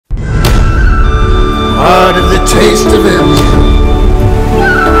taste of Emsworth.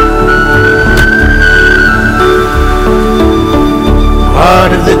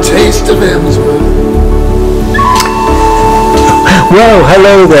 Part of the taste of Emsworth. Well,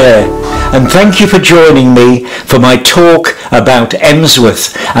 hello there, and thank you for joining me for my talk about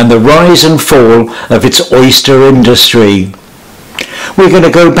Emsworth and the rise and fall of its oyster industry. We're going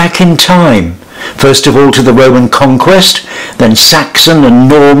to go back in time, first of all to the Roman conquest, then Saxon and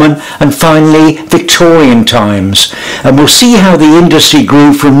Norman, and finally Victorian times. And we'll see how the industry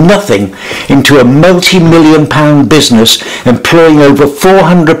grew from nothing into a multi-million pound business employing over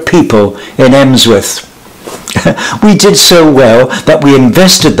 400 people in Emsworth. We did so well that we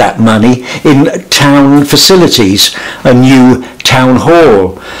invested that money in town facilities, a new town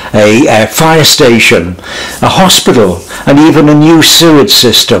hall, a fire station, a hospital, and even a new sewage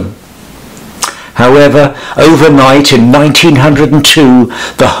system. However, overnight in 1902,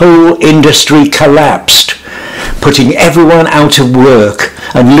 the whole industry collapsed, putting everyone out of work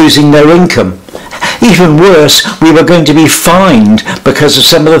and losing their income. Even worse, we were going to be fined because of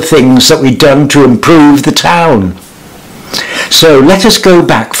some of the things that we'd done to improve the town. So let us go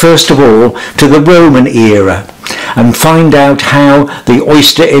back first of all to the Roman era and find out how the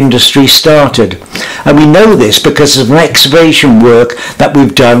oyster industry started. And we know this because of an excavation work that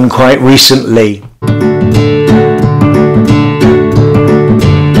we've done quite recently.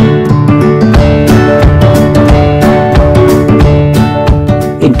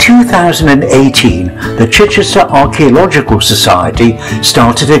 In 2018, the Chichester Archaeological Society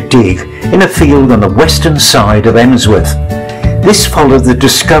started a dig in a field on the western side of Emsworth. This followed the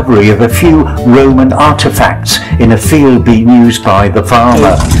discovery of a few Roman artefacts in a field being used by the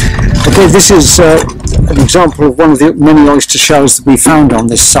farmer. Okay, this is an example of one of the many oyster shells that we found on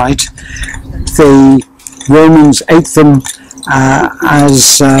this site. The Romans ate them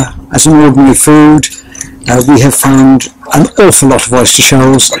as an ordinary food. We have found an awful lot of oyster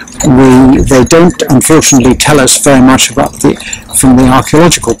shells. They don't unfortunately tell us very much about from the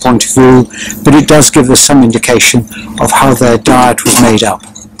archaeological point of view, but it does give us some indication of how their diet was made up.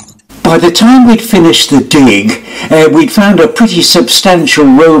 By the time we'd finished the dig, we'd found a pretty substantial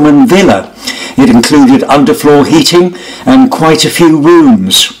Roman villa. It included underfloor heating and quite a few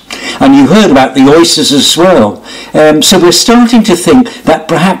rooms. And you heard about the oysters as well. So we're starting to think that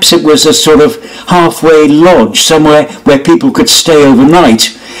perhaps it was a sort of halfway lodge, somewhere where people could stay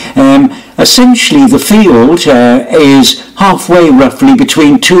overnight. Essentially the field is halfway roughly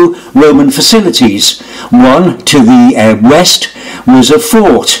between two Roman facilities. One to the west was a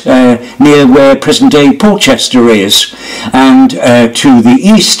fort near where present-day Portchester is, and to the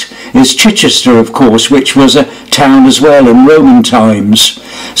east is Chichester, of course, which was a town as well in Roman times.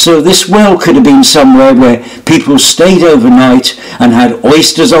 So this well could have been somewhere where people stayed overnight and had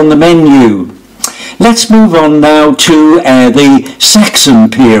oysters on the menu. Let's move on now to the Saxon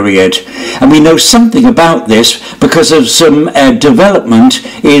period, and we know something about this because of some development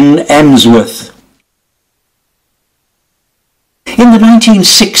in Emsworth. In the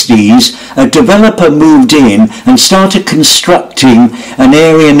 1960s, a developer moved in and started constructing an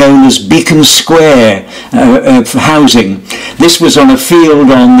area known as Beacon Square for housing. This was on a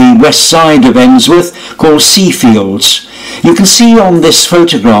field on the west side of Emsworth called Seafields. You can see on this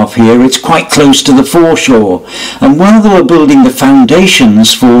photograph here, it's quite close to the foreshore. And while they were building the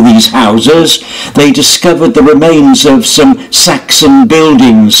foundations for these houses, they discovered the remains of some Saxon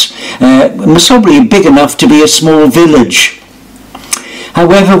buildings, probably big enough to be a small village.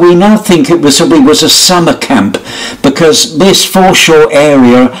 However, we now think it probably was a summer camp because this foreshore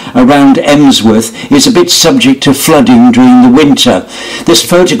area around Emsworth is a bit subject to flooding during the winter. This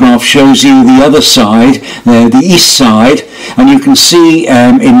photograph shows you the other side, the east side, and you can see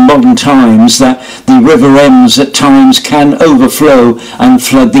in modern times that the River Ems at times can overflow and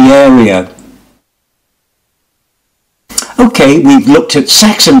flood the area. Okay, we've looked at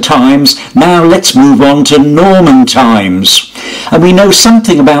Saxon times, now let's move on to Norman times. And we know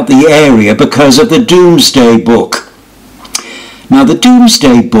something about the area because of the Domesday Book. Now the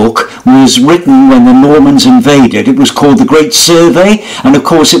Domesday Book was written when the Normans invaded. It was called the Great Survey, and of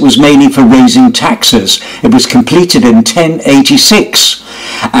course it was mainly for raising taxes. It was completed in 1086.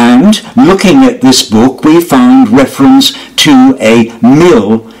 And looking at this book, we found reference to a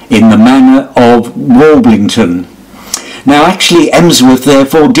mill in the manor of Warblington. Now actually Emsworth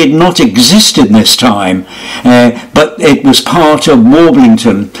therefore did not exist in this time, but it was part of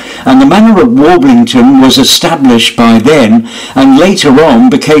Warblington, and the manor of Warblington was established by then and later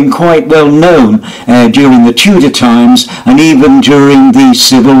on became quite well known during the Tudor times and even during the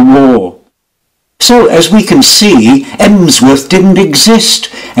Civil War. So as we can see, Emsworth didn't exist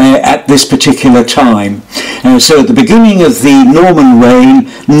at this particular time. So at the beginning of the Norman reign,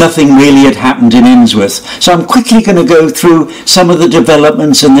 nothing really had happened in Emsworth. So I'm quickly going to go through some of the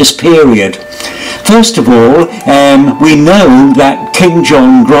developments in this period. First of all, we know that King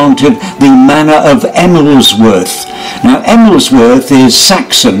John granted the manor of Emsworth. Now Emsworth is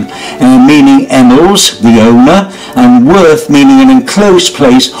Saxon, meaning Emils, the owner, and worth meaning an enclosed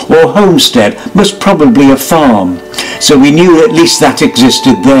place or homestead, most probably a farm. So we knew at least that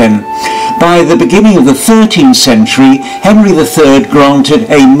existed then. By the beginning of the 13th century, Henry III granted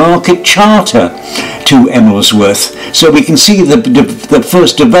a market charter to Emsworth, so we can see the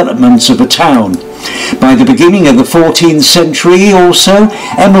first developments of a town. By the beginning of the 14th century also,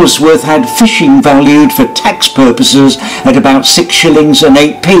 Emsworth had fishing valued for tax purposes at about 6 shillings and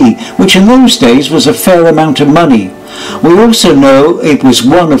 8p, which in those days was a fair amount of money. We also know it was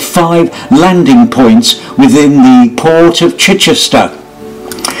one of 5 landing points within the port of Chichester.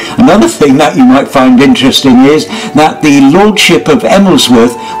 Another thing that you might find interesting is that the lordship of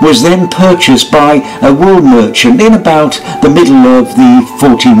Emsworth was then purchased by a wool merchant in about the middle of the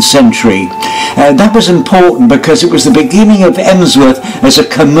 14th century. That was important because it was the beginning of Emsworth as a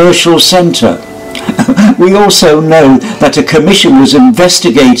commercial centre. We also know that a commission was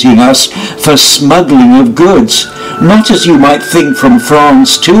investigating us for smuggling of goods, not as you might think from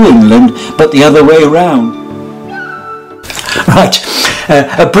France to England, but the other way around. Right,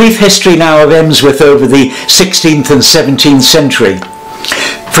 a brief history now of Emsworth over the 16th and 17th century.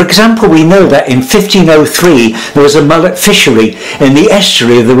 For example, we know that in 1503 there was a mullet fishery in the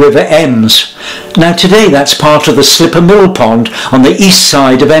estuary of the River Ems. Now today that's part of the Slipper Mill Pond on the east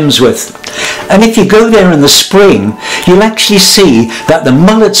side of Emsworth. And if you go there in the spring, you'll actually see that the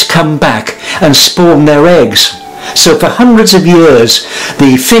mullets come back and spawn their eggs. So for hundreds of years,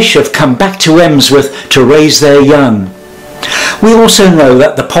 the fish have come back to Emsworth to raise their young. We also know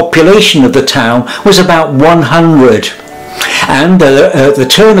that the population of the town was about 100. And at the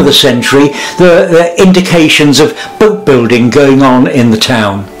turn of the century, there are indications of boat building going on in the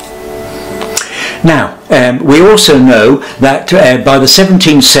town. Now, we also know that by the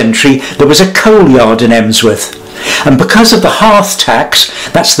 17th century, there was a coal yard in Emsworth. And because of the hearth tax,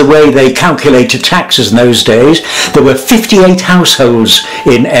 that's the way they calculated taxes in those days, there were 58 households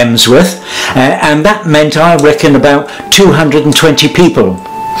in Emsworth, and that meant, I reckon, about 220 people.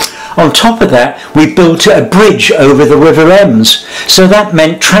 On top of that, we built a bridge over the River Ems, so that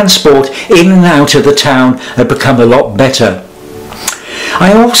meant transport in and out of the town had become a lot better.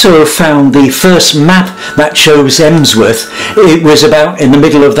 I also found the first map that shows Emsworth. It was about in the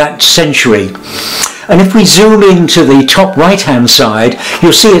middle of that century. And if we zoom into the top right hand side,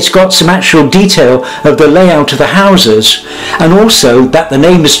 you'll see it's got some actual detail of the layout of the houses, and also that the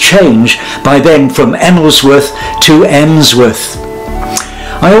name has changed by then from Emsworth to Emsworth.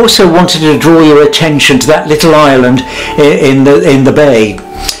 I also wanted to draw your attention to that little island in the bay.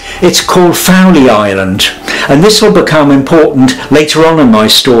 It's called Fowley Island, and this will become important later on in my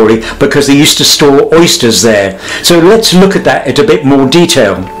story because they used to store oysters there. So let's look at that in a bit more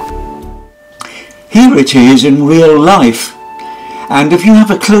detail. Here it is in real life, and if you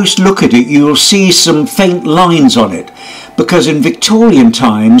have a close look at it, you'll see some faint lines on it, because in Victorian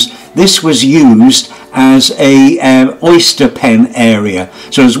times this was used as a oyster pen area.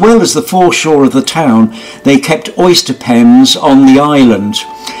 So as well as the foreshore of the town, they kept oyster pens on the island.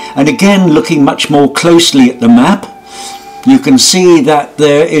 And again, looking much more closely at the map, you can see that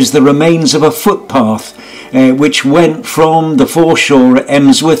there is the remains of a footpath which went from the foreshore at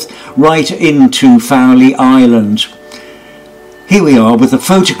Emsworth right into Fowley Island. Here we are with a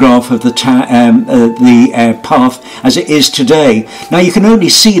photograph of the path as it is today. Now you can only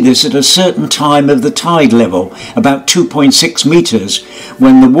see this at a certain time of the tide level, about 2.6 metres.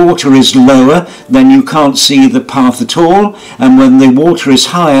 When the water is lower, then you can't see the path at all, and when the water is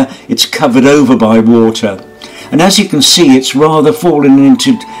higher, it's covered over by water. And as you can see, it's rather fallen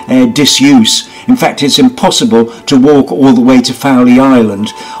into disuse. In fact, it's impossible to walk all the way to Fowley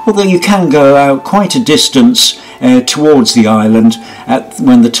Island, although you can go out quite a distance towards the island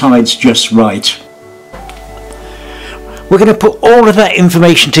when the tide's just right. We're going to put all of that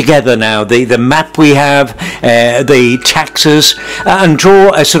information together now, the map we have, the taxes, and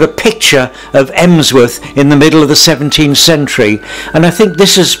draw a sort of picture of Emsworth in the middle of the 17th century. And I think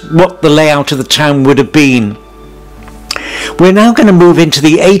this is what the layout of the town would have been. We're now going to move into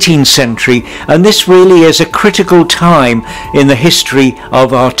the 18th century, and this really is a critical time in the history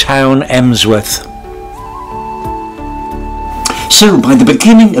of our town Emsworth. So by the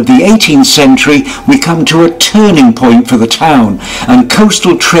beginning of the 18th century, we come to a turning point for the town, and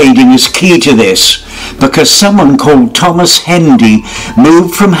coastal trading is key to this, because someone called Thomas Hendy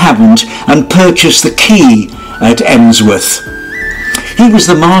moved from Havant and purchased the quay at Emsworth. He was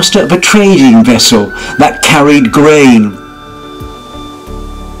the master of a trading vessel that carried grain.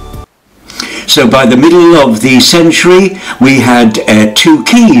 So by the middle of the century, we had two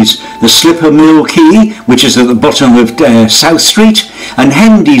quays, the Slipper Mill Quay, which is at the bottom of South Street, and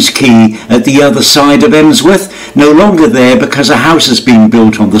Hendy's Quay at the other side of Emsworth, no longer there because a house has been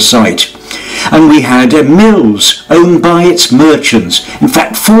built on the site. And we had mills owned by its merchants, in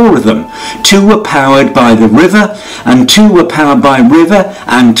fact 4 of them. 2 were powered by the river, and 2 were powered by river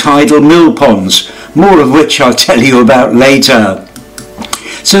and tidal mill ponds, more of which I'll tell you about later.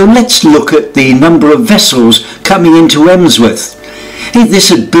 So let's look at the number of vessels coming into Emsworth. This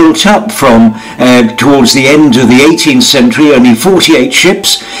had built up from towards the end of the 18th century, only 48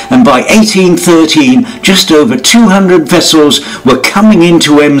 ships, and by 1813 just over 200 vessels were coming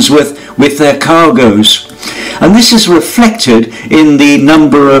into Emsworth with their cargoes. And this is reflected in the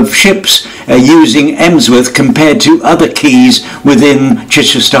number of ships using Emsworth compared to other quays within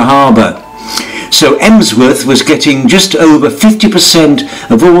Chichester Harbour. So Emsworth was getting just over 50%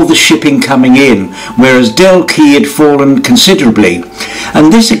 of all the shipping coming in, whereas Dell Quay had fallen considerably.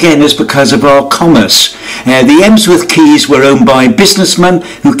 And this again is because of our commerce. The Emsworth quays were owned by businessmen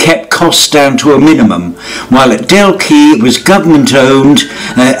who kept costs down to a minimum, while at Dell Quay it was government owned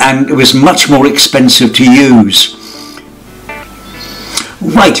and it was much more expensive to use.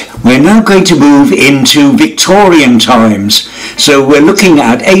 Right, we're now going to move into Victorian times. So we're looking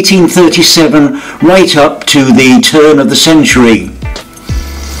at 1837 right up to the turn of the century.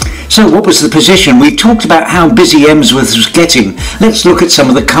 So what was the position? We talked about how busy Emsworth was getting. Let's look at some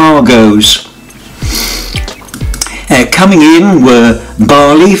of the cargoes. Coming in were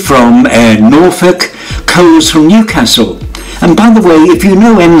barley from Norfolk, coals from Newcastle. And by the way, if you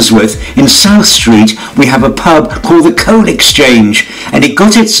know Emsworth, in South Street we have a pub called the Coal Exchange, and it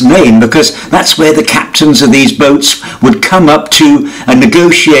got its name because that's where the captains of these boats would come up to and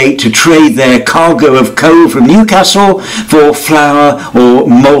negotiate to trade their cargo of coal from Newcastle for flour or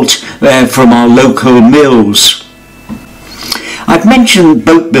malt from our local mills. I've mentioned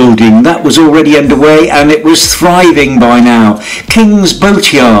boat building. That was already underway and it was thriving by now. King's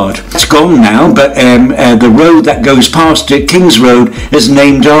Boatyard. It's gone now, but the road that goes past it, King's Road, is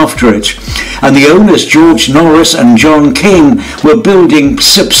named after it. And the owners, George Norris and John King, were building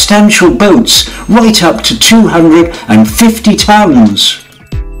substantial boats right up to 250 tons.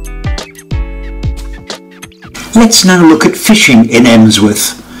 Let's now look at fishing in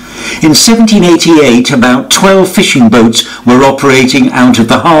Emsworth. In 1788, about 12 fishing boats were operating out of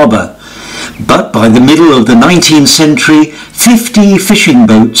the harbour, but by the middle of the 19th century, 50 fishing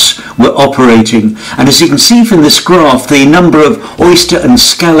boats were operating, and as you can see from this graph, the number of oyster and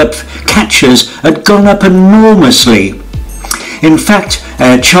scallop catchers had gone up enormously. In fact,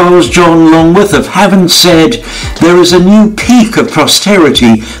 Charles John Longworth of Havant said, "There is a new peak of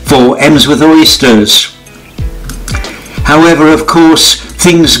prosperity for Emsworth Oysters." However, of course,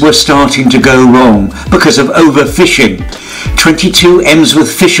 things were starting to go wrong because of overfishing. 22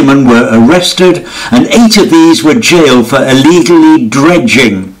 Emsworth fishermen were arrested and 8 of these were jailed for illegally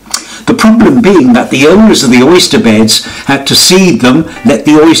dredging. The problem being that the owners of the oyster beds had to seed them, let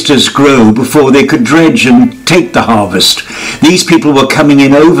the oysters grow before they could dredge and take the harvest. These people were coming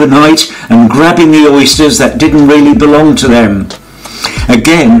in overnight and grabbing the oysters that didn't really belong to them.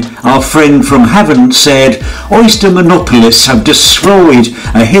 Again, our friend from Havant said, "Oyster monopolists have destroyed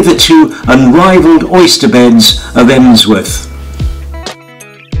a hitherto unrivalled oyster beds of Emsworth."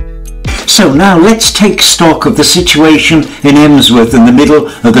 So now let's take stock of the situation in Emsworth in the middle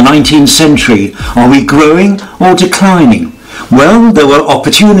of the 19th century. Are we growing or declining? Well, there were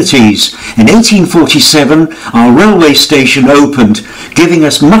opportunities. In 1847, our railway station opened, giving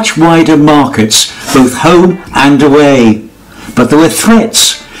us much wider markets, both home and away. But there were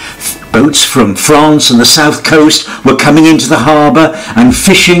threats. Boats from France and the south coast were coming into the harbour and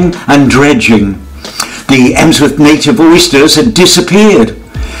fishing and dredging. The Emsworth native oysters had disappeared.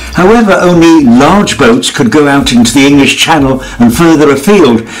 However, only large boats could go out into the English Channel and further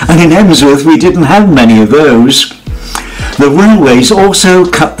afield, and in Emsworth we didn't have many of those. The railways also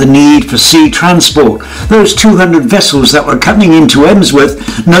cut the need for sea transport. Those 200 vessels that were coming into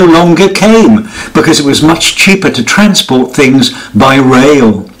Emsworth no longer came because it was much cheaper to transport things by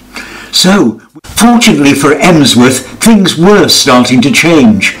rail. So, Fortunately for Emsworth, things were starting to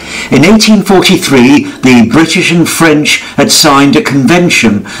change. In 1843, the British and French had signed a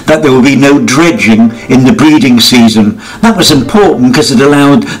convention that there would be no dredging in the breeding season. That was important because it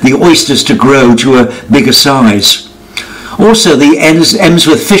allowed the oysters to grow to a bigger size. Also, the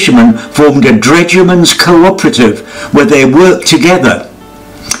Emsworth fishermen formed a dredgermen's cooperative where they worked together.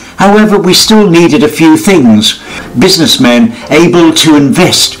 However, we still needed a few things. Businessmen able to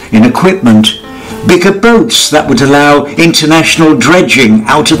invest in equipment, bigger boats that would allow international dredging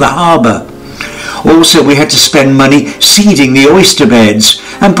out of the harbour. Also, we had to spend money seeding the oyster beds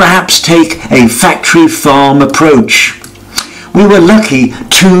and perhaps take a factory farm approach. We were lucky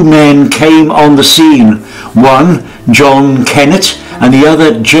 2 men came on the scene. One, John Kennett, and the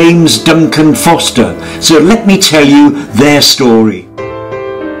other, James Duncan Foster. So let me tell you their story.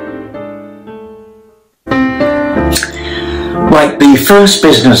 Right, the first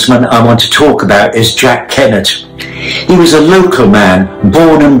businessman I want to talk about is Jack Kennett. He was a local man,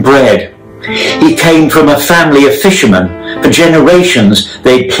 born and bred. He came from a family of fishermen. For generations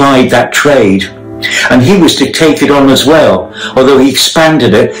they'd plied that trade. And he was to take it on as well, although he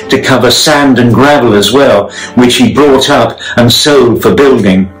expanded it to cover sand and gravel as well, which he brought up and sold for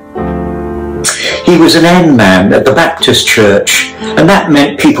building. He was an end man at the Baptist church, and that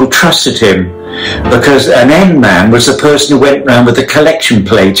meant people trusted him, because an end man was the person who went round with the collection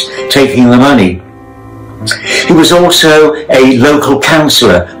plate taking the money. He was also a local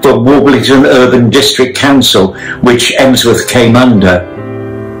councillor for Warblington Urban District Council, which Emsworth came under.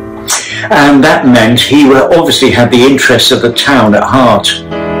 And that meant he obviously had the interests of the town at heart.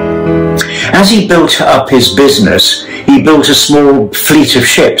 As he built up his business, he built a small fleet of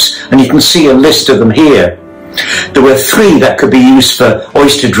ships, and you can see a list of them here. There were 3 that could be used for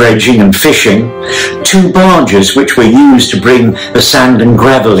oyster dredging and fishing, 2 barges which were used to bring the sand and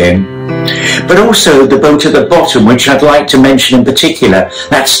gravel in, but also the boat at the bottom, which I'd like to mention in particular.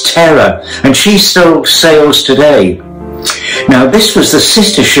 That's Terror, and she still sails today. Now, this was the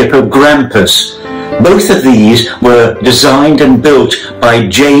sister ship of Grampus. Both of these were designed and built by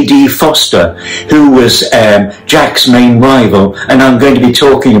J.D. Foster, who was Jack's main rival, and I'm going to be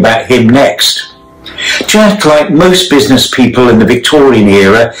talking about him next. Jack, like most business people in the Victorian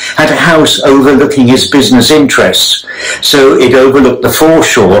era, had a house overlooking his business interests, so it overlooked the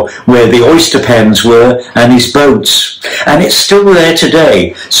foreshore where the oyster pens were and his boats. And it's still there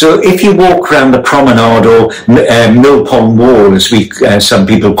today, so if you walk around the promenade or Mill Pond Wall, as some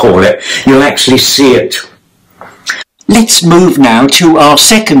people call it, you'll actually see it. Let's move now to our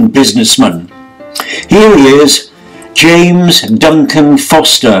second businessman. Here he is, James Duncan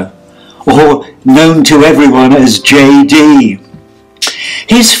Foster, or known to everyone as J.D.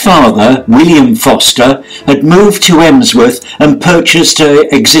 His father, William Foster, had moved to Emsworth and purchased an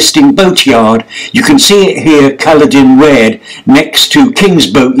existing boatyard. You can see it here coloured in red next to King's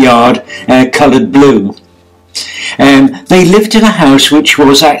Boatyard, coloured blue. They lived in a house which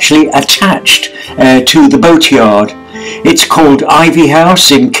was actually attached to the boatyard. It's called Ivy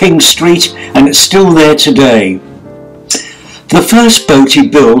House in King Street, and it's still there today. The first boat he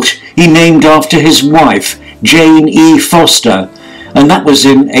built, he named after his wife, Jane E. Foster, and that was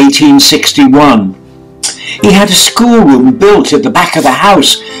in 1861. He had a schoolroom built at the back of the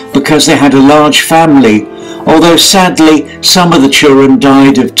house because they had a large family, although sadly some of the children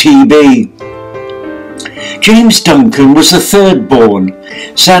died of TB. James Duncan was the third born.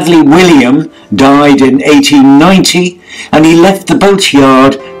 Sadly, William died in 1890, and he left the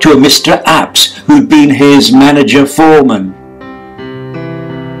boatyard to a Mr. Apps, who'd been his manager foreman.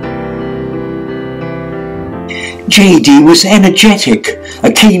 J.D. was energetic,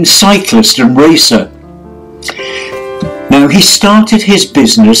 a keen cyclist and racer. Now, he started his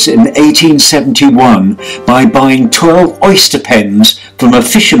business in 1871 by buying 12 oyster pens from a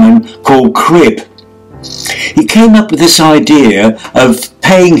fisherman called Cribb. He came up with this idea of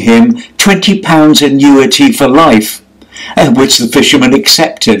paying him £20 annuity for life, which the fisherman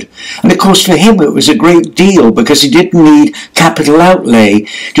accepted. And of course for him it was a great deal because he didn't need capital outlay,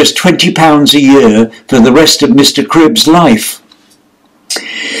 just £20 a year for the rest of Mr. Cribb's life.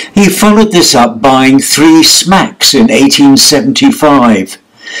 He followed this up buying 3 smacks in 1875,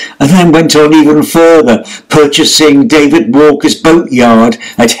 and then went on even further, purchasing David Walker's boatyard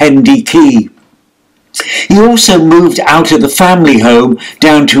at Hendy Quay. He also moved out of the family home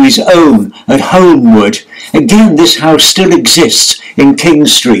down to his own at Holmwood. Again, this house still exists in King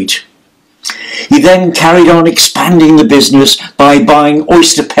Street. He then carried on expanding the business by buying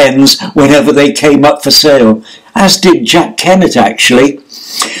oyster pens whenever they came up for sale, as did Jack Kennett actually.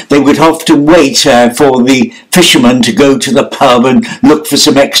 They would often wait for the fishermen to go to the pub and look for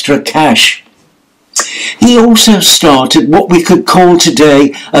some extra cash. He also started what we could call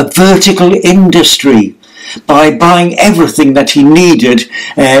today a vertical industry by buying everything that he needed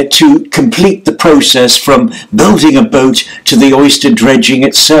to complete the process from building a boat to the oyster dredging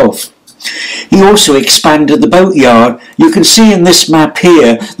itself. He also expanded the boatyard. You can see in this map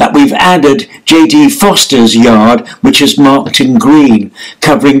here that we've added J.D. Foster's yard, which is marked in green,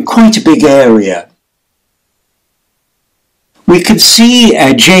 covering quite a big area. We can see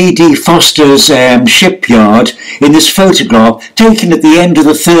J.D. Foster's shipyard in this photograph taken at the end of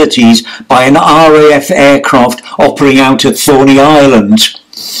the 30s by an RAF aircraft operating out at Thorney Island.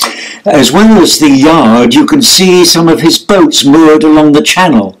 As well as the yard, you can see some of his boats moored along the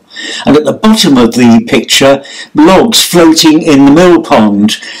channel. And at the bottom of the picture, logs floating in the mill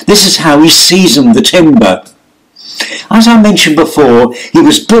pond. This is how he seasoned the timber. As I mentioned before, he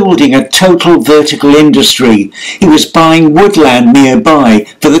was building a total vertical industry. He was buying woodland nearby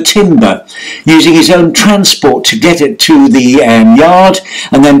for the timber, using his own transport to get it to the yard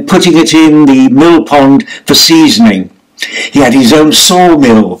and then putting it in the mill pond for seasoning. He had his own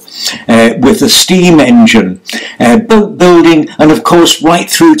sawmill with a steam engine, boat building, and of course right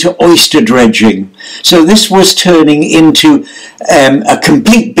through to oyster dredging. So this was turning into a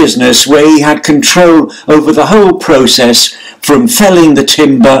complete business where he had control over the whole process from felling the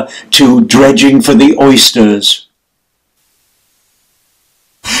timber to dredging for the oysters.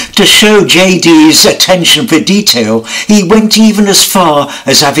 To show J.D.'s attention for detail, he went even as far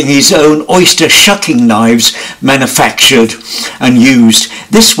as having his own oyster shucking knives manufactured and used.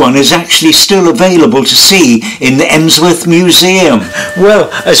 This one is actually still available to see in the Emsworth Museum. Well,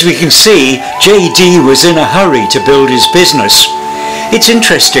 as we can see, J.D. was in a hurry to build his business. It's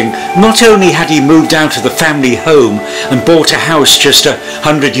interesting, not only had he moved out of the family home and bought a house just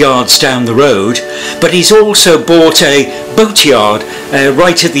 100 yards down the road, but he's also bought a boatyard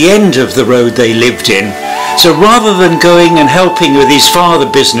right at the end of the road they lived in. So rather than going and helping with his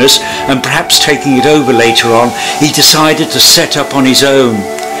father's business and perhaps taking it over later on, he decided to set up on his own.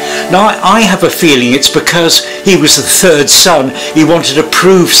 Now, I have a feeling it's because he was the third son. He wanted to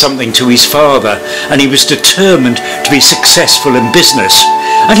prove something to his father, and he was determined to be successful in business.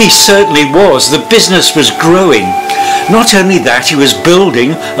 And he certainly was. The business was growing. Not only that, he was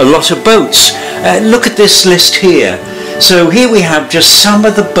building a lot of boats. Look at this list here. So here we have just some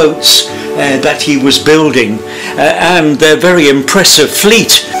of the boats that he was building, and their very impressive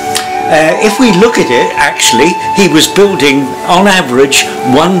fleet. If we look at it, actually, he was building, on average,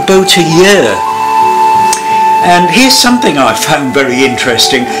 one boat a year. And here's something I found very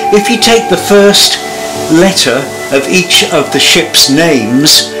interesting. If you take the first letter of each of the ship's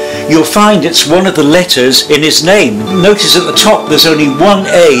names, you'll find it's one of the letters in his name. Notice at the top there's only one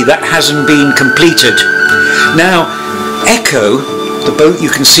A that hasn't been completed. Now, Echo, the boat you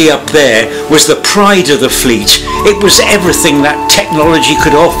can see up there, was the pride of the fleet. It was everything that technology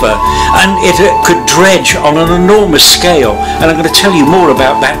could offer, and it could dredge on an enormous scale, and I'm going to tell you more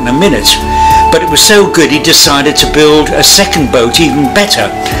about that in a minute. But it was so good he decided to build a second boat even better.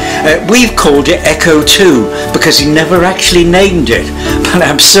 We've called it Echo 2 because he never actually named it, but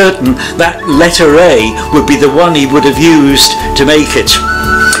I'm certain that letter A would be the one he would have used to make it.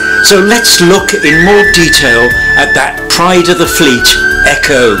 So let's look in more detail at that pride of the fleet,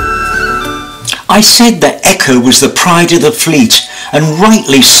 Echo. I said that Echo was the pride of the fleet, and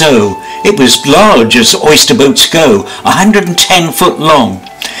rightly so. It was large as oyster boats go, 110 foot long,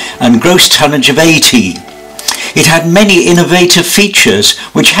 and gross tonnage of 80. It had many innovative features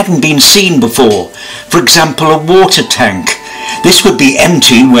which hadn't been seen before. For example, a water tank. This would be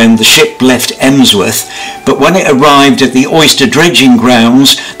empty when the ship left Emsworth, but when it arrived at the oyster dredging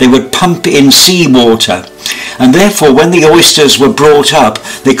grounds, they would pump in seawater. And therefore, when the oysters were brought up,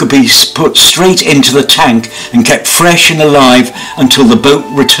 they could be put straight into the tank and kept fresh and alive until the boat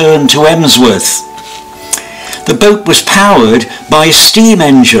returned to Emsworth. The boat was powered by a steam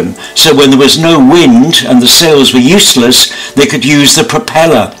engine, so when there was no wind and the sails were useless, they could use the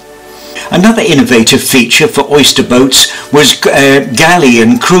propeller. Another innovative feature for oyster boats was galley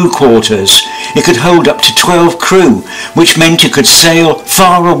and crew quarters. It could hold up to 12 crew, which meant you could sail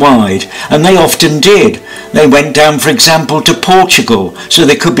far and wide, and they often did. They went down, for example, to Portugal, so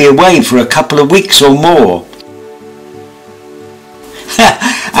they could be away for a couple of weeks or more.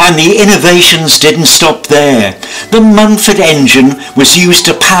 And the innovations didn't stop there. The Munford engine was used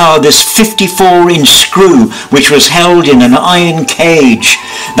to power this 54-inch screw, which was held in an iron cage.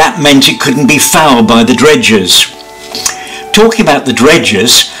 That meant it couldn't be fouled by the dredgers. Talking about the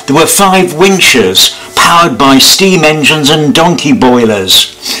dredgers, there were 5 winches powered by steam engines and donkey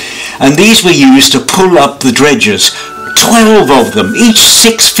boilers. And these were used to pull up the dredgers 12 of them, each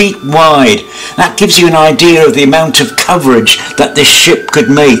 6 feet wide. That gives you an idea of the amount of coverage that this ship could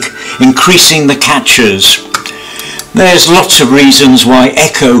make, increasing the catches. There's lots of reasons why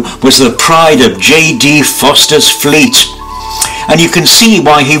Echo was the pride of J.D. Foster's fleet. And you can see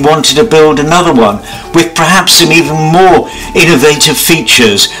why he wanted to build another one with perhaps some even more innovative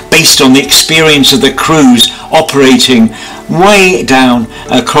features based on the experience of the crews operating way down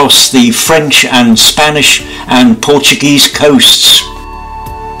across the French and Spanish and Portuguese coasts.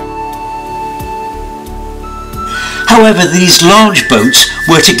 However, these large boats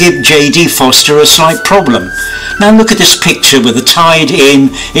were to give J.D. Foster a slight problem. Now look at this picture with the tide in,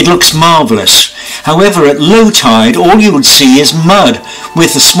 it looks marvellous. However, at low tide all you would see is mud,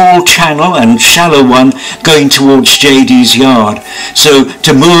 with a small channel and shallow one going towards J.D.'s yard. So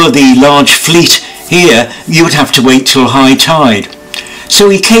to moor the large fleet here you would have to wait till high tide. So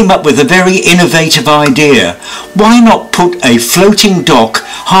he came up with a very innovative idea. Why not put a floating dock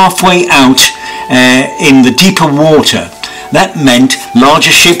halfway out in the deeper water? That meant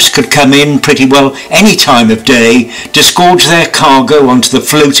larger ships could come in pretty well any time of day, disgorge their cargo onto the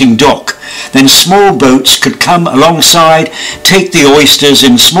floating dock. Then small boats could come alongside, take the oysters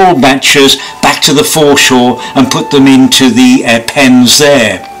in small batches back to the foreshore and put them into the pens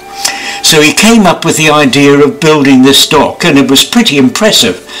there. So he came up with the idea of building this dock, and it was pretty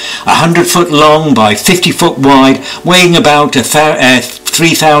impressive. 100 foot long by 50 foot wide, weighing about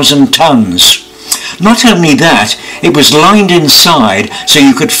 3,000 tons. Not only that, it was lined inside so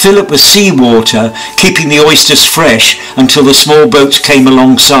you could fill it with seawater, keeping the oysters fresh until the small boats came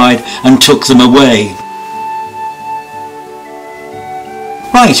alongside and took them away.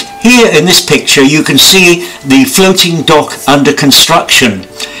 Right, here in this picture you can see the floating dock under construction.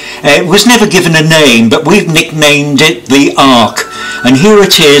 It was never given a name, but we've nicknamed it the Ark, and here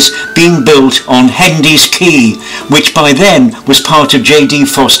it is being built on Hendy's Quay, which by then was part of J.D.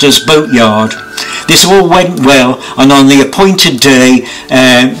 Foster's boatyard. This all went well, and on the appointed day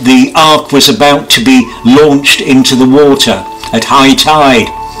the Ark was about to be launched into the water at high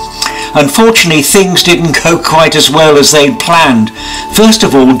tide. Unfortunately, things didn't go quite as well as they'd planned. First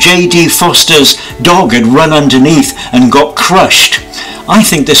of all, J.D. Foster's dog had run underneath and got crushed. I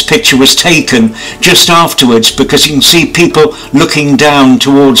think this picture was taken just afterwards because you can see people looking down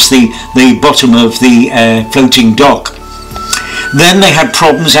towards the bottom of the floating dock. Then they had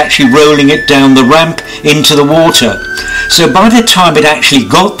problems actually rolling it down the ramp into the water. So by the time it actually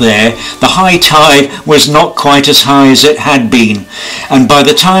got there, the high tide was not quite as high as it had been. And by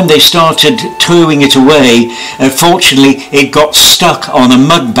the time they started towing it away, fortunately it got stuck on a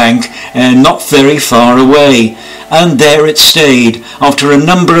mud bank not very far away. And there it stayed. After a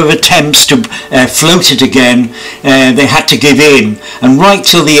number of attempts to float it again, they had to give in. And right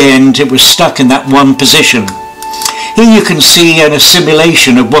till the end it was stuck in that one position. Here you can see a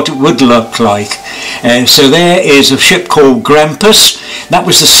simulation of what it would look like. So there is a ship called Grampus. That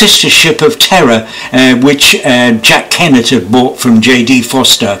was the sister ship of Terror, which Jack Kennett had bought from J.D.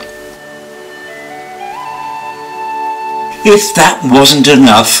 Foster. If that wasn't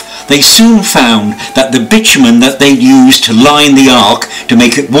enough, they soon found that the bitumen that they'd used to line the Ark to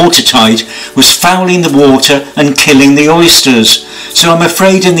make it watertight was fouling the water and killing the oysters. So I'm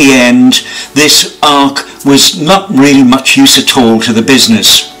afraid in the end this Ark was not really much use at all to the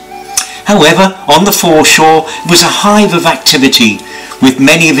business. However, on the foreshore was a hive of activity, with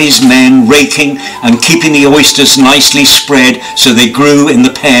many of his men raking and keeping the oysters nicely spread so they grew in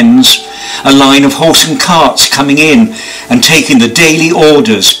the pens, a line of horse and carts coming in and taking the daily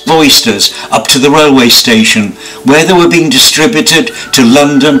orders, oysters, up to the railway station, where they were being distributed to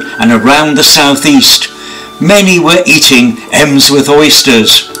London and around the southeast. Many were eating Emsworth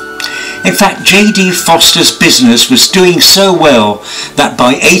oysters. In fact, J.D. Foster's business was doing so well that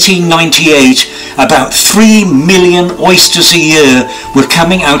by 1898 about 3 million oysters a year were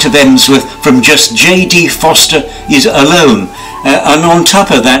coming out of Emsworth from just J.D. Foster alone. And on top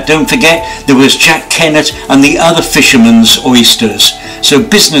of that, don't forget, there was Jack Kennett and the other fishermen's oysters. So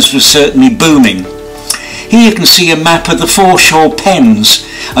business was certainly booming. Here you can see a map of the foreshore pens,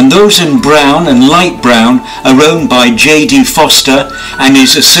 and those in brown and light brown are owned by J.D. Foster and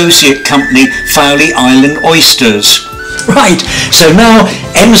his associate company Fowley Island Oysters. Right, so now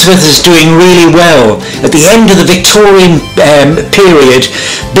Emsworth is doing really well. At the end of the Victorian period,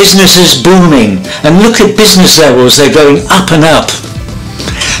 business is booming, and look at business levels, they're going up and up.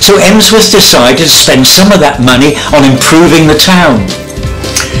 So Emsworth decided to spend some of that money on improving the town.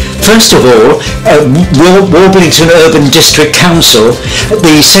 First of all, Warblington Urban District Council,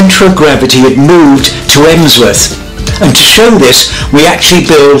 the centre of gravity had moved to Emsworth. And to show this, we actually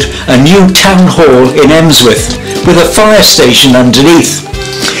built a new town hall in Emsworth, with a fire station underneath.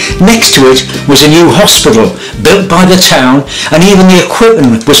 Next to it was a new hospital built by the town, and even the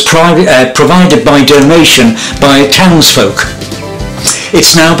equipment was provided by donation by townsfolk.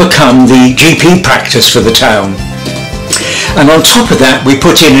 It's now become the GP practice for the town. And on top of that, we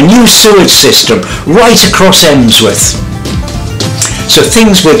put in a new sewage system right across Emsworth. So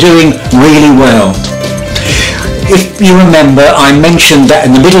things were doing really well. If you remember, I mentioned that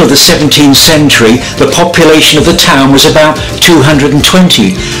in the middle of the 17th century, the population of the town was about 220.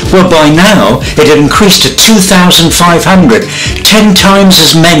 Well, by now, it had increased to 2,500, 10 times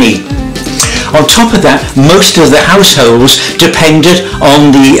as many. On top of that, most of the households depended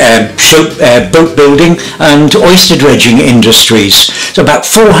on the boat building and oyster dredging industries. So about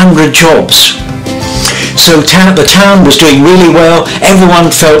 400 jobs. So the town was doing really well.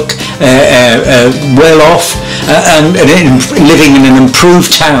 Everyone felt well off and living in an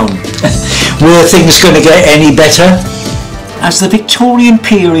improved town. Were things going to get any better? As the Victorian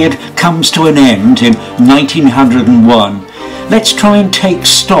period comes to an end in 1901, let's try and take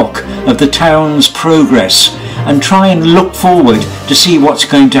stock of the town's progress and try and look forward to see what's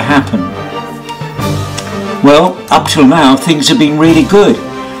going to happen. Well, up till now things have been really good.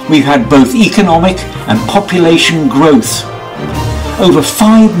 We've had both economic and population growth. Over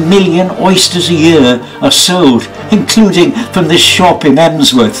 5 million oysters a year are sold, including from this shop in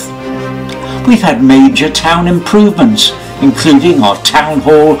Emsworth. We've had major town improvements, including our town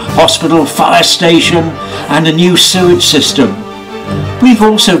hall, hospital, fire station and a new sewage system. We've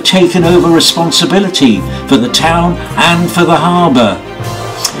also taken over responsibility for the town and for the harbour.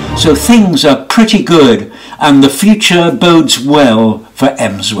 So things are pretty good and the future bodes well for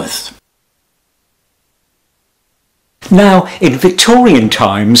Emsworth. Now, in Victorian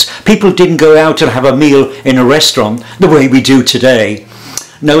times, people didn't go out and have a meal in a restaurant the way we do today.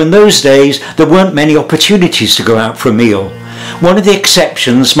 No, in those days, there weren't many opportunities to go out for a meal. One of the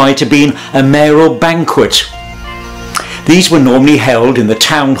exceptions might have been a mayoral banquet. These were normally held in the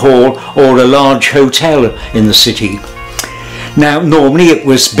town hall or a large hotel in the city. Now, normally it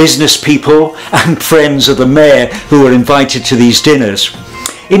was business people and friends of the mayor who were invited to these dinners.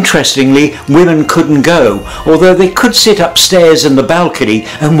 Interestingly, women couldn't go, although they could sit upstairs in the balcony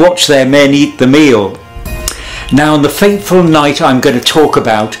and watch their men eat the meal. Now, on the fateful night I'm going to talk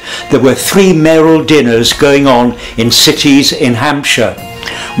about, there were 3 mayoral dinners going on in cities in Hampshire.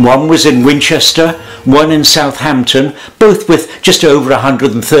 One was in Winchester, one in Southampton, both with just over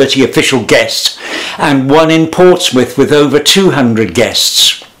 130 official guests, and one in Portsmouth with over 200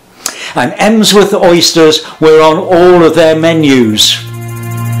 guests. And Emsworth Oysters were on all of their menus.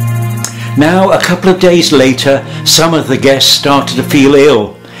 Now, a couple of days later, some of the guests started to feel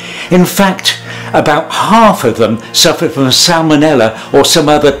ill. In fact, about half of them suffered from salmonella or some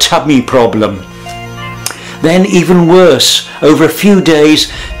other tummy problem. Then, even worse, over a few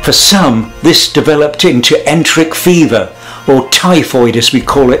days, for some, this developed into enteric fever, or typhoid as we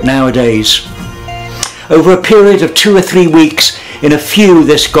call it nowadays. Over a period of 2 or 3 weeks, in a few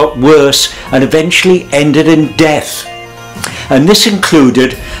this got worse and eventually ended in death. And this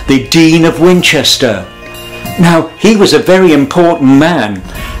included the Dean of Winchester. Now, he was a very important man,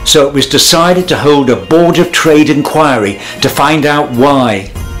 so it was decided to hold a Board of Trade inquiry to find out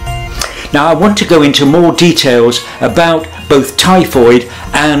why. Now, I want to go into more details about both typhoid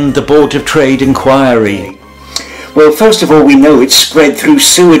and the Board of Trade inquiry. Well, first of all, we know it's spread through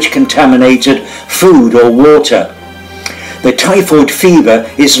sewage contaminated food or water. The typhoid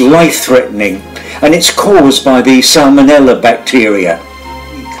fever is life-threatening, and it's caused by the salmonella bacteria.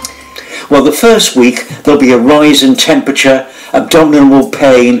 Well, the first week there'll be a rise in temperature, abdominal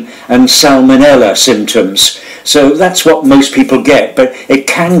pain and salmonella symptoms. So that's what most people get, but it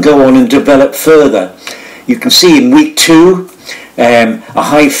can go on and develop further. You can see in week 2 a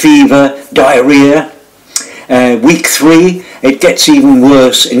high fever, diarrhea. Week 3 it gets even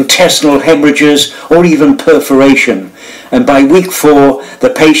worse, intestinal hemorrhages or even perforation. And by week 4 the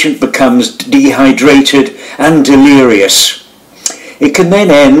patient becomes dehydrated and delirious. It can then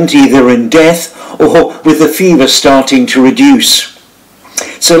end either in death or with the fever starting to reduce.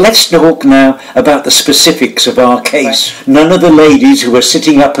 So let's talk now about the specifics of our case. None of the ladies who were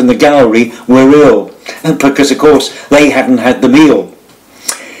sitting up in the gallery were ill, because of course they hadn't had the meal.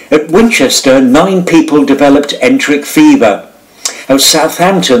 At Winchester, 9 people developed enteric fever. At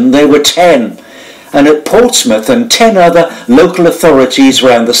Southampton there were 10. And at Portsmouth and 10 other local authorities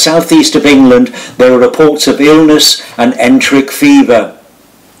around the southeast of England, there were reports of illness and enteric fever.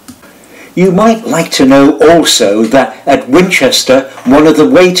 You might like to know also that at Winchester, one of the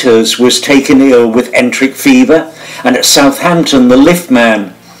waiters was taken ill with enteric fever, and at Southampton, the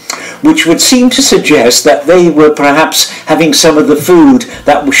liftman. which would seem to suggest that they were perhaps having some of the food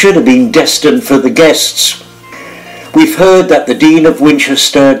that should have been destined for the guests. We've heard that the Dean of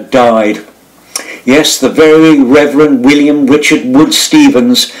Winchester died. Yes, the very Reverend William Richard Wood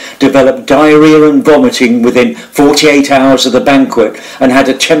Stevens developed diarrhea and vomiting within 48 hours of the banquet and had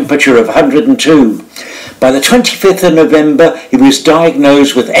a temperature of 102. By the 25th of November, he was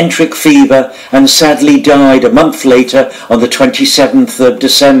diagnosed with enteric fever and sadly died a month later on the 27th of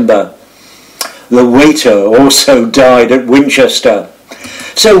December. The waiter also died at Winchester.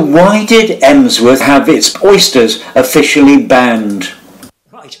 So why did Emsworth have its oysters officially banned?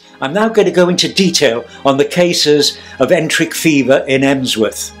 Right, I'm now going to go into detail on the cases of enteric fever in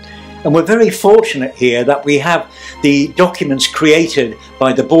Emsworth. And we're very fortunate here that we have the documents created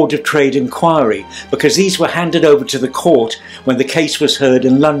by the Board of Trade Inquiry, because these were handed over to the court when the case was heard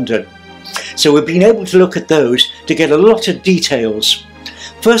in London. So we've been able to look at those to get a lot of details.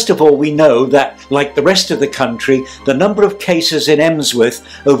 First of all, we know that, like the rest of the country, the number of cases in Emsworth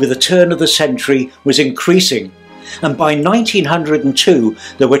over the turn of the century was increasing. And by 1902,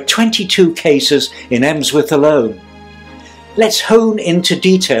 there were 22 cases in Emsworth alone. Let's hone into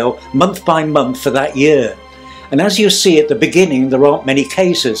detail month by month for that year. And as you see at the beginning, there aren't many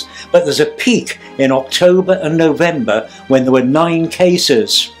cases, but there's a peak in October and November when there were 9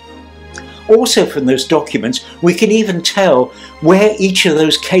 cases. Also from those documents, we can even tell where each of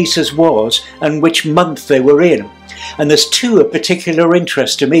those cases was and which month they were in. And there's 2 of particular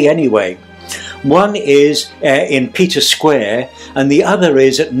interest to me anyway. One is in Peter Square and the other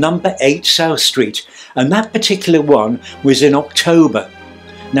is at number 8 South Street. And that particular one was in October.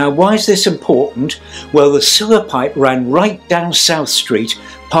 Now, why is this important? Well, the sewer pipe ran right down South Street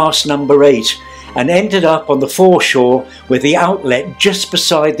past number 8 and ended up on the foreshore with the outlet just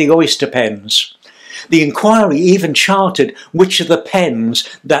beside the oyster pens. The inquiry even charted which of the pens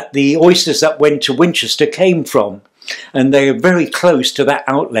that the oysters that went to Winchester came from, and they are very close to that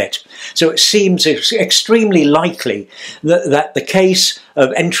outlet. So it seems extremely likely that the case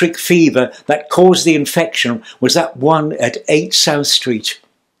of enteric fever that caused the infection was that one at 8 South Street.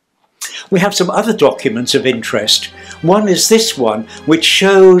 We have some other documents of interest. One is this one, which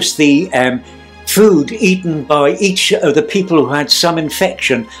shows the food eaten by each of the people who had some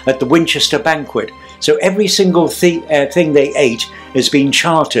infection at the Winchester banquet. So every single thing they ate has been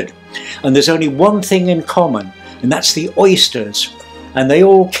charted. And there's only one thing in common, and that's the oysters. And they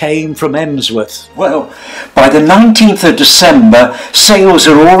all came from Emsworth. Well, by the 19th of December, sales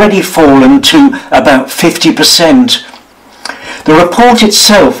had already fallen to about 50%. The report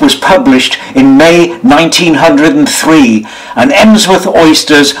itself was published in May 1903, and Emsworth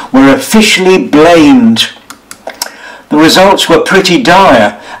oysters were officially blamed. The results were pretty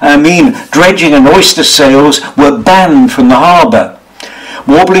dire. I mean, dredging and oyster sales were banned from the harbour.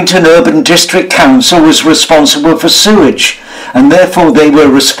 Warblington Urban District Council was responsible for sewage, and therefore they were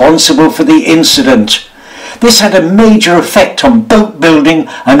responsible for the incident. This had a major effect on boat building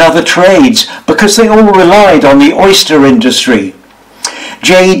and other trades because they all relied on the oyster industry.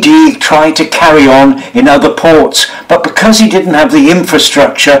 JD tried to carry on in other ports, but because he didn't have the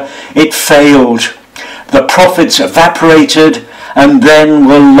infrastructure, it failed. The profits evaporated and then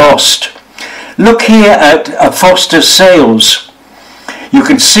were lost. Look here at Foster's sales. You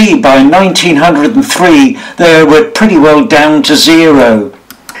can see by 1903 they were pretty well down to zero.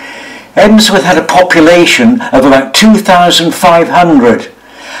 Emsworth had a population of about 2,500.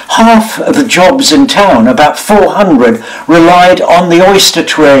 Half of the jobs in town, about 400, relied on the oyster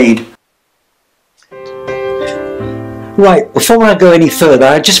trade. Right, before I go any further,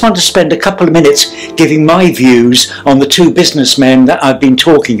 I just want to spend a couple of minutes giving my views on the 2 businessmen that I've been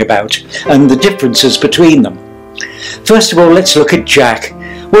talking about and the differences between them. First of all, let's look at Jack.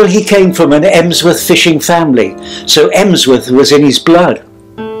 Well, he came from an Emsworth fishing family, so Emsworth was in his blood.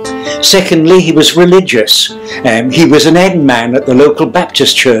 Secondly, he was religious. He was an end man at the local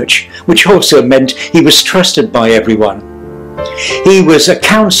Baptist church, which also meant he was trusted by everyone. He was a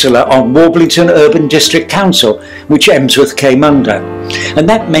councillor on Warblington Urban District Council, which Emsworth came under, and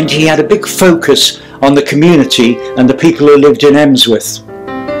that meant he had a big focus on the community and the people who lived in Emsworth.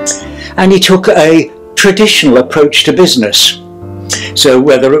 And he took a traditional approach to business. So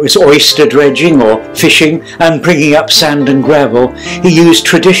whether it was oyster dredging or fishing and bringing up sand and gravel, he used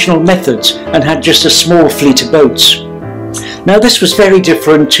traditional methods and had just a small fleet of boats. Now this was very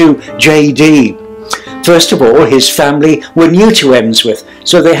different to JD. First of all, his family were new to Emsworth,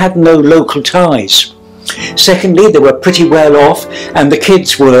 so they had no local ties. Secondly, they were pretty well off and the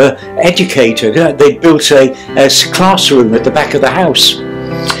kids were educated. They'd built a classroom at the back of the house.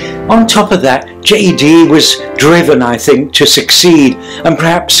 On top of that, JD was driven, I think, to succeed and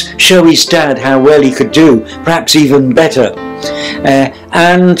perhaps show his dad how well he could do, perhaps even better.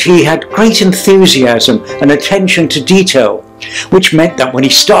 And he had great enthusiasm and attention to detail, which meant that when he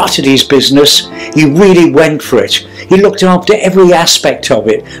started his business, he really went for it. He looked after every aspect of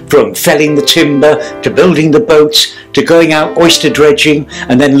it, from felling the timber to building the boats to going out oyster dredging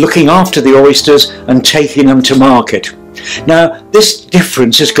and then looking after the oysters and taking them to market. Now, this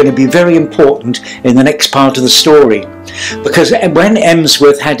difference is going to be very important in the next part of the story, because when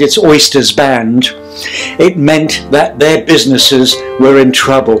Emsworth had its oysters banned, it meant that their businesses were in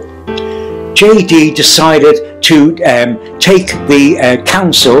trouble. JD decided to take the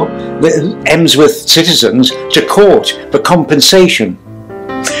council, the Emsworth citizens, to court for compensation,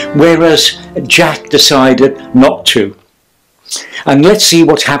 whereas Jack decided not to. And let's see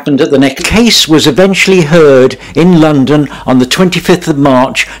what happened at the next. The case was eventually heard in London on the 25th of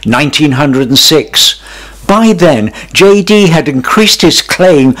March 1906. By then, JD had increased his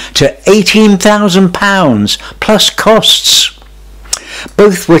claim to £18,000 plus costs.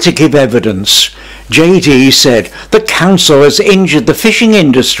 Both were to give evidence. JD said the council has injured the fishing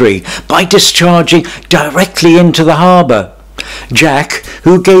industry by discharging directly into the harbour. Jack,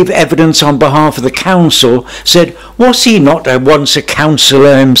 who gave evidence on behalf of the council, said, was he not once a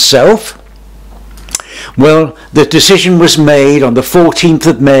councillor himself? Well, the decision was made on the 14th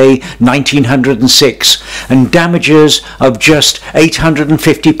of May 1906, and damages of just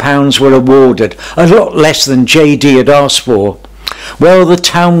 £850 were awarded, a lot less than JD had asked for. Well, the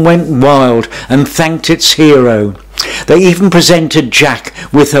town went wild and thanked its hero. They even presented Jack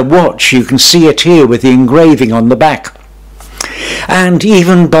with a watch. You can see it here with the engraving on the back. And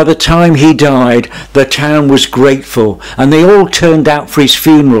even by the time he died, the town was grateful, and they all turned out for his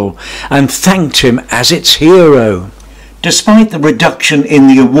funeral and thanked him as its hero. Despite the reduction in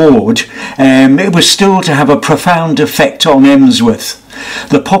the award, it was still to have a profound effect on Emsworth.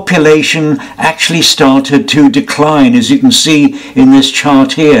 The population actually started to decline, as you can see in this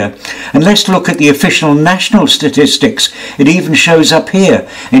chart here. And let's look at the official national statistics. It even shows up here.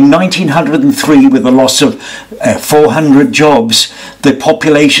 In 1903, with a loss of 400 jobs, the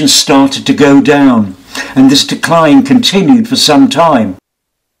population started to go down. And this decline continued for some time.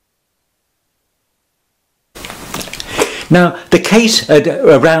 Now, the case had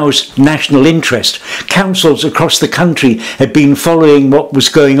aroused national interest. Councils across the country had been following what was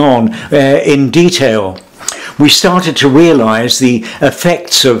going on in detail. We started to realise the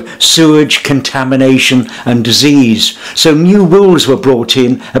effects of sewage contamination and disease, so new rules were brought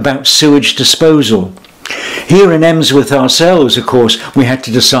in about sewage disposal. Here in Emsworth ourselves, of course, we had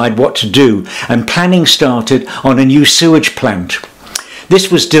to decide what to do, and planning started on a new sewage plant. This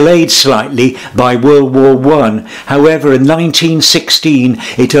was delayed slightly by World War I. However, in 1916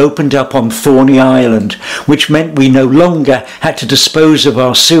 it opened up on Thorney Island, which meant we no longer had to dispose of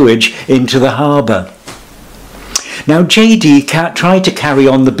our sewage into the harbour. Now, JD tried to carry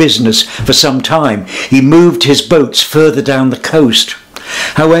on the business for some time. He moved his boats further down the coast.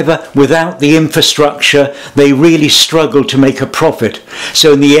 However, without the infrastructure, they really struggled to make a profit.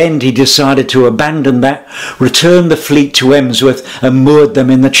 So in the end, he decided to abandon that, return the fleet to Emsworth and moored them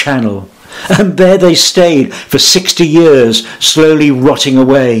in the channel. And there they stayed for 60 years, slowly rotting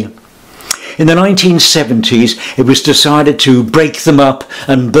away. In the 1970s, it was decided to break them up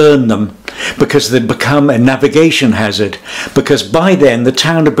and burn them because they'd become a navigation hazard, because by then the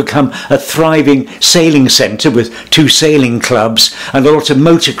town had become a thriving sailing centre with 2 sailing clubs and a lot of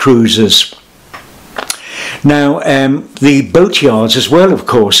motor cruisers. Now, the boatyards as well, of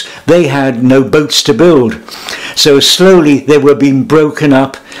course, they had no boats to build. So slowly they were being broken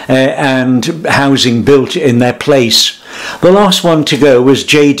up and housing built in their place. The last one to go was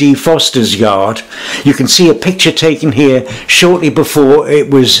J.D. Foster's yard. You can see a picture taken here shortly before it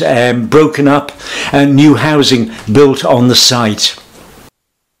was broken up and new housing built on the site.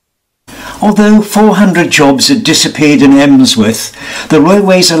 Although 400 jobs had disappeared in Emsworth, the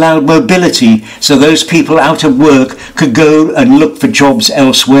railways allowed mobility so those people out of work could go and look for jobs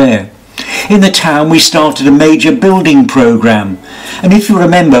elsewhere. In the town we started a major building programme, and if you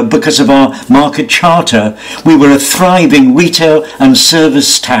remember, because of our market charter, we were a thriving retail and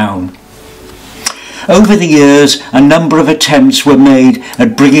service town. Over the years, a number of attempts were made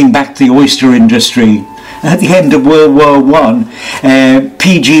at bringing back the oyster industry. At the end of World War I,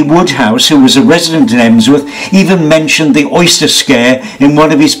 P.G. Woodhouse, who was a resident in Emsworth, even mentioned the oyster scare in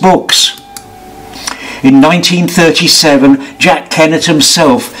one of his books. In 1937, Jack Kennett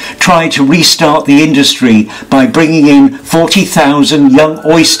himself tried to restart the industry by bringing in 40,000 young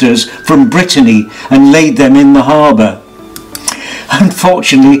oysters from Brittany and laid them in the harbour.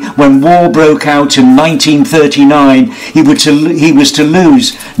 Unfortunately, when war broke out in 1939, he was to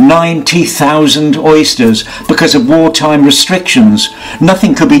lose 90,000 oysters because of wartime restrictions.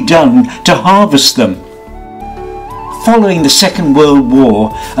 Nothing could be done to harvest them. Following the Second World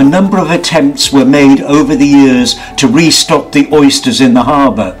War, a number of attempts were made over the years to restock the oysters in the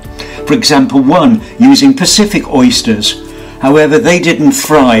harbour. For example, one using Pacific oysters. However, they didn't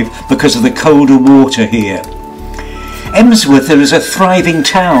thrive because of the colder water here. Emsworth is a thriving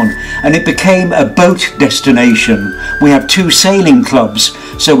town and it became a boat destination. We have 2 sailing clubs,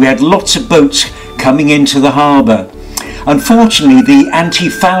 so we had lots of boats coming into the harbour. Unfortunately, the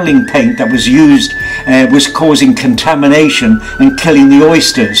anti-fouling paint that was used was causing contamination and killing the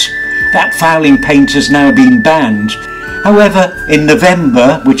oysters. That fouling paint has now been banned. However, in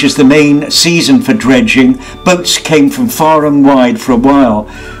November, which is the main season for dredging, boats came from far and wide for a while,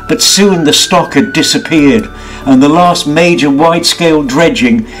 but soon the stock had disappeared, and the last major wide-scale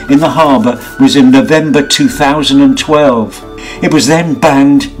dredging in the harbour was in November 2012. It was then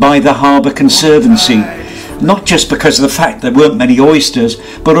banned by the Harbour Conservancy, not just because of the fact there weren't many oysters,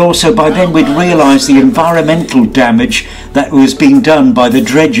 but also by then we'd realised the environmental damage that was being done by the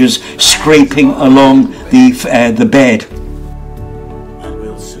dredgers scraping along the bed.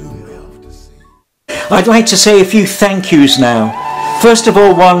 I'd like to say a few thank yous now. First of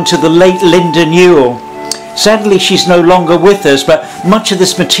all, one to the late Linda Newell. Sadly, she's no longer with us, but much of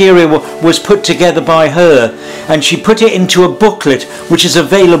this material was put together by her, and she put it into a booklet which is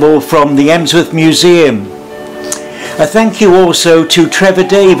available from the Emsworth Museum. A thank you also to Trevor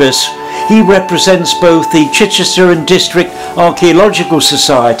Davis. He represents both the Chichester and District Archaeological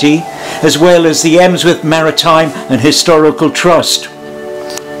Society as well as the Emsworth Maritime and Historical Trust.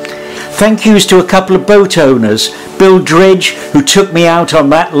 Thank yous to a couple of boat owners, Bill Dredge, who took me out on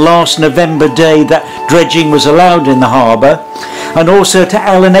that last November day that dredging was allowed in the harbour, and also to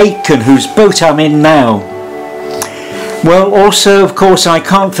Alan Aitken, whose boat I'm in now. Well, also, of course, I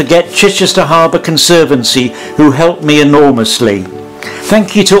can't forget Chichester Harbour Conservancy, who helped me enormously.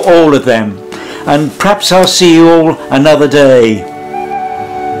 Thank you to all of them, and perhaps I'll see you all another day.